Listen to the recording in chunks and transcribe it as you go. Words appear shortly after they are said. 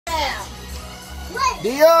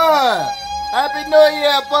Dior, Happy New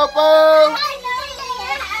Year, Popo.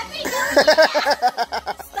 Happy New Year.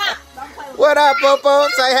 Stop. What up, Popo?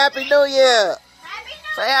 Say Happy New Year. Happy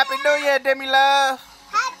New Say Happy New Year, Demi Love.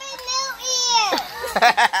 Happy New Year.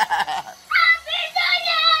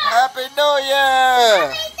 Happy New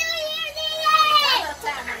Year.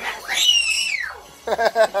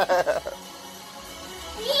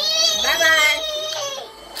 Bye-bye.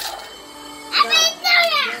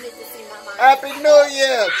 Happy New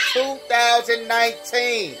Year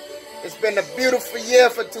 2019. It's been a beautiful year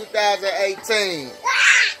for 2018.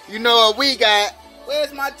 You know what we got?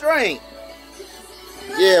 Where's my drink?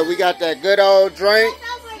 Yeah, we got that good old drink.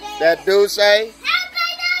 That Douce.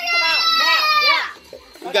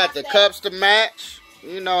 We got the cups to match.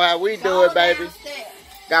 You know how we do it, baby.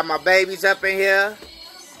 Got my babies up in here.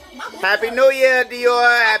 Happy New Year,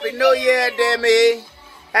 Dior. Happy New Year, Demi.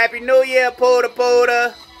 Happy New Year, Poda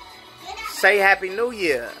Poda. Say Happy New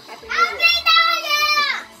Year.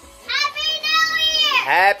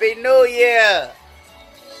 Happy New Year.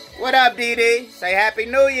 What up, Dee? Say Happy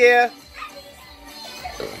New Year.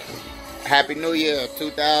 Happy New Year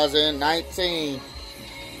 2019.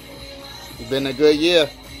 It's been a good year.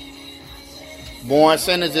 Born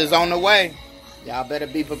Sinners is on the way. Y'all better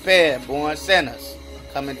be prepared. Born Sinners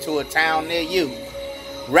coming to a town near you.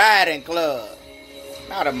 Riding club.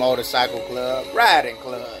 Not a motorcycle club. Riding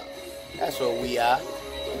club. That's what we are.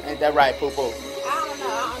 Ain't that right, Poo Poo? I don't know.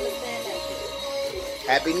 I understand that shit.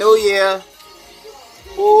 Happy New Year.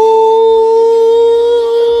 Ooh.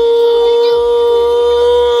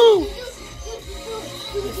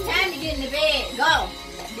 It's time to get in the bed. Go.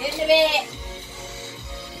 Get in the bed.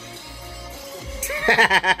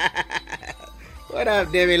 What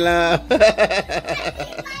up, Demi Love?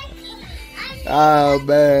 Oh,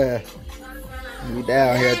 man. We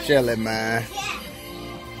down here chilling, man.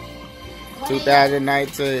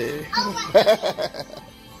 2019. Turn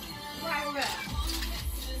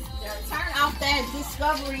off that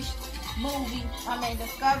Discovery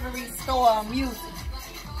Discovery Store music.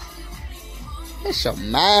 It's your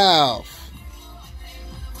mouth.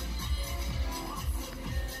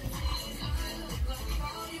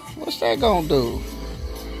 What's that gonna do?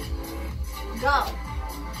 Go.